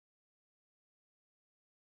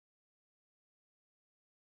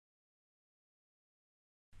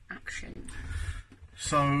action.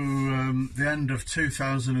 So, the end of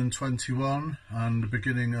 2021 and the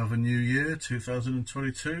beginning of a new year,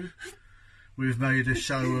 2022. We've made a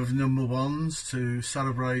show of number ones to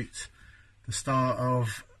celebrate the start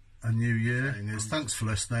of a new year. Thanks for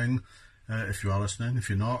listening. If you are listening, if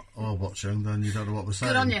you're not, or watching, then you don't know what we're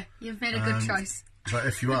saying. Good on you. You've made a good choice. But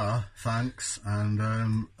if you are, thanks. And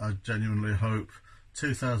I genuinely hope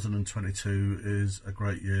 2022 is a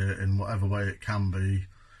great year in whatever way it can be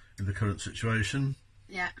in the current situation.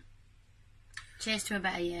 Yeah. Cheers to a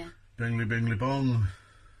better year. Bingly, bingly, bong.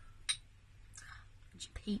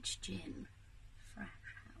 Peach gin. Fresh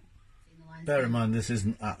out. Bear in mind, this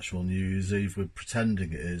isn't actual New Year's Eve. We're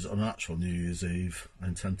pretending it is. On actual New Year's Eve, I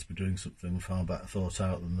intend to be doing something far better thought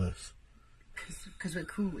out than this. Because we're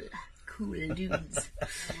cool. Cool dudes.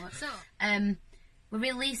 What's up? We're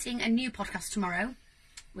releasing a new podcast tomorrow,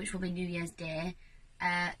 which will be New Year's Day,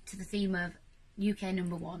 to the theme of UK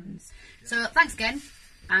number ones. So thanks again,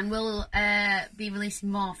 and we'll be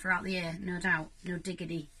releasing more throughout the year, no doubt. No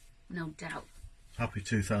diggity, no doubt. Happy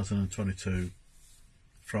 2022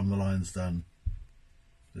 from the Lion's Den.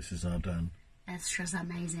 This is our den. It's just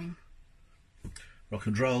amazing. Rock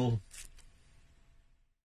and roll.